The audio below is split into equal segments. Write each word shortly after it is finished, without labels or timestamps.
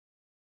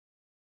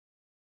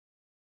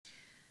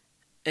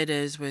It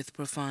is with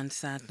profound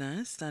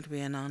sadness that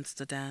we announce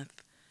the death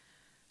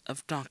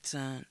of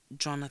Dr.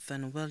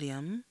 Jonathan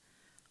William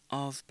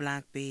of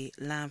Black Bay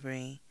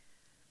Library,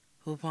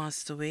 who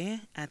passed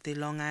away at the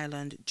Long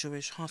Island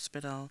Jewish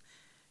Hospital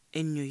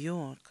in New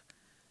York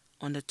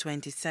on the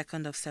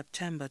 22nd of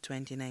September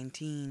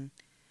 2019.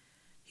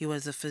 He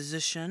was a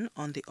physician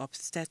on the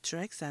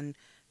obstetrics and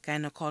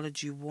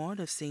gynecology ward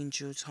of St.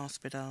 Jude's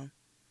Hospital.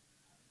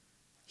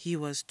 He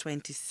was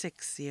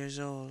 26 years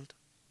old.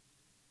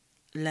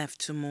 Left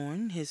to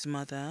mourn his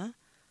mother,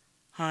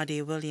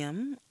 Hardy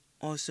William,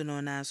 also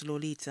known as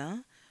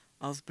Lolita,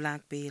 of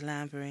Black Bay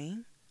Library,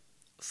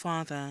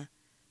 father,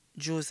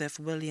 Joseph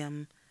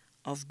William,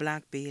 of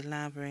Black Bay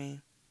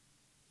Library,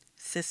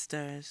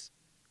 sisters,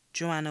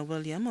 Joanna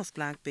William of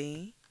Black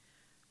Bay,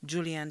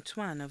 Julie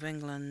Antoine of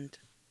England,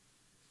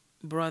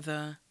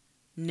 brother,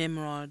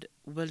 Nimrod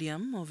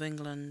William of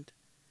England,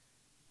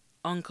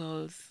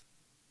 uncles,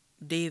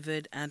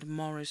 David and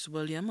Morris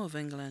William of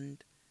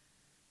England,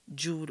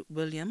 Jude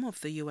William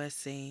of the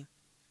USA,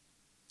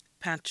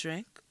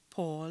 Patrick,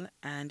 Paul,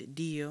 and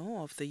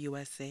Dio of the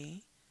USA,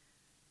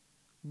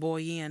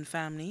 Boye and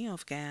family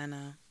of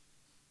Guyana,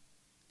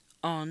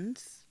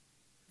 aunts,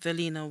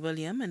 Velina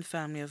William and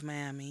family of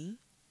Miami,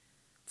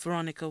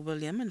 Veronica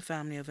William and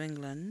family of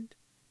England,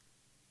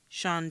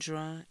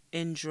 Chandra,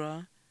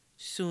 Indra,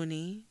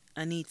 Suni,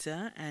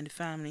 Anita and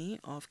family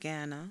of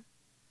Guyana,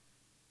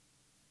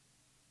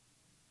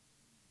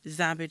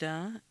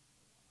 Zabida,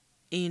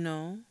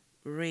 Eno,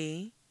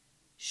 Ray,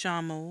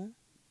 Shamu,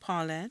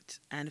 Paulette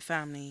and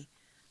family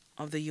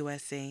of the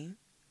USA,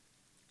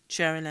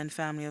 Cheryl and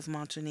family of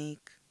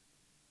Martinique,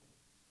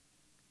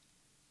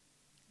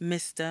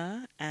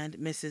 Mr. and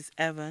Mrs.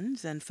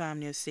 Evans and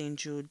family of St.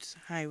 Jude's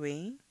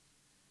Highway,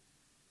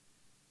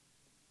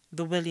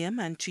 the William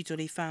and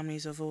Chitoli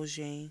families of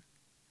Auger,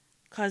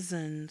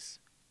 cousins,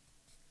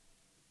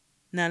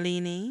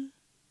 Nalini,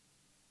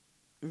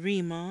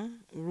 Rima,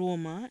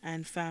 Roma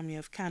and family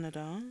of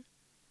Canada,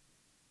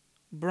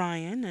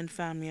 Brian and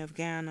family of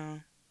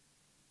Guyana,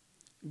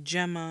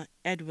 Gemma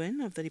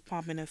Edwin of the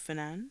Department of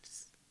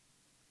Finance,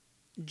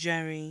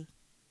 Jerry,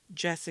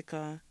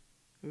 Jessica,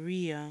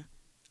 Rhea,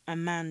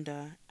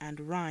 Amanda,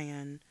 and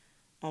Ryan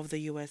of the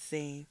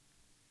USA,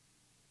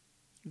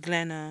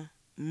 Glenna,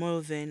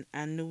 Mervyn,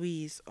 and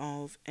Louise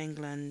of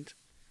England,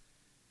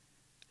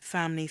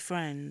 family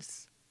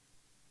friends,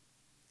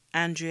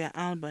 Andrea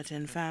Albert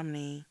and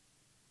family,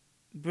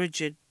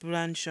 Bridget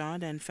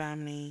Blanchard and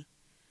family,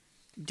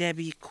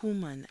 Debbie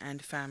Kuhlman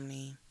and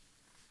family,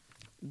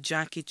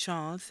 Jackie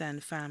Charles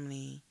and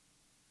family,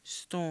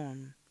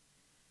 Storm,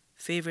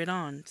 favorite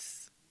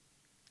aunts,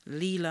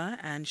 Leela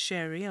and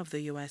Sherry of the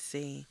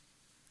USA,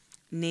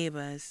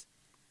 neighbors,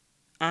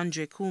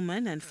 Andre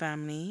Kuhlman and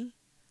family,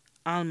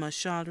 Alma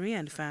Chaudhry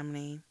and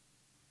family.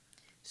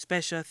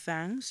 Special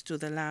thanks to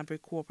the Library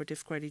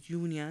Cooperative Credit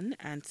Union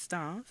and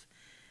staff,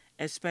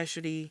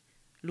 especially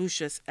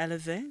Lucius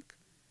Elevic,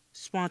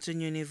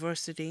 Spartan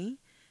University,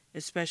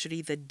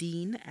 especially the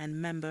Dean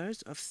and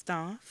members of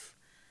staff,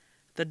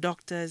 the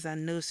doctors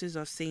and nurses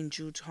of St.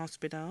 Jude's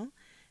Hospital,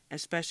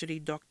 especially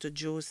Dr.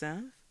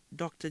 Joseph,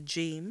 Dr.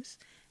 James,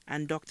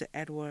 and Dr.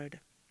 Edward.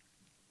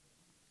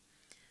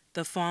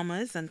 The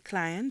farmers and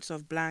clients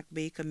of Black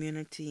Bay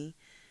community,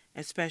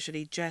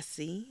 especially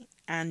Jesse,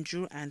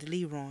 Andrew, and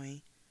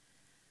Leroy.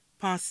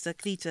 Pastor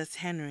Cletus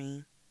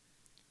Henry,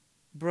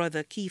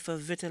 Brother Kiefer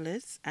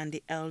Vitalis, and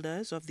the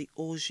elders of the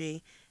Auger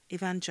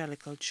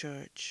Evangelical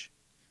Church.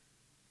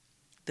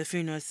 The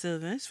funeral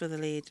service for the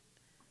late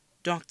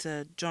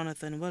Dr.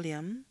 Jonathan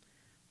William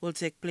will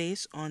take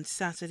place on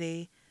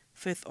Saturday,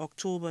 5th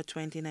October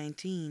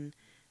 2019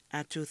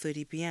 at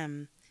 2:30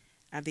 p.m.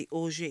 at the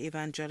Auger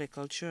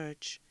Evangelical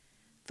Church.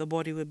 The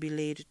body will be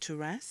laid to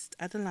rest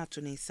at the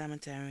Latony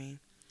Cemetery.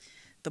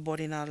 The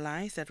body now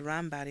lies at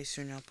Rambadi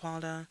Senior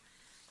Parlor,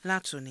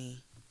 Latony,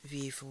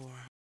 V4.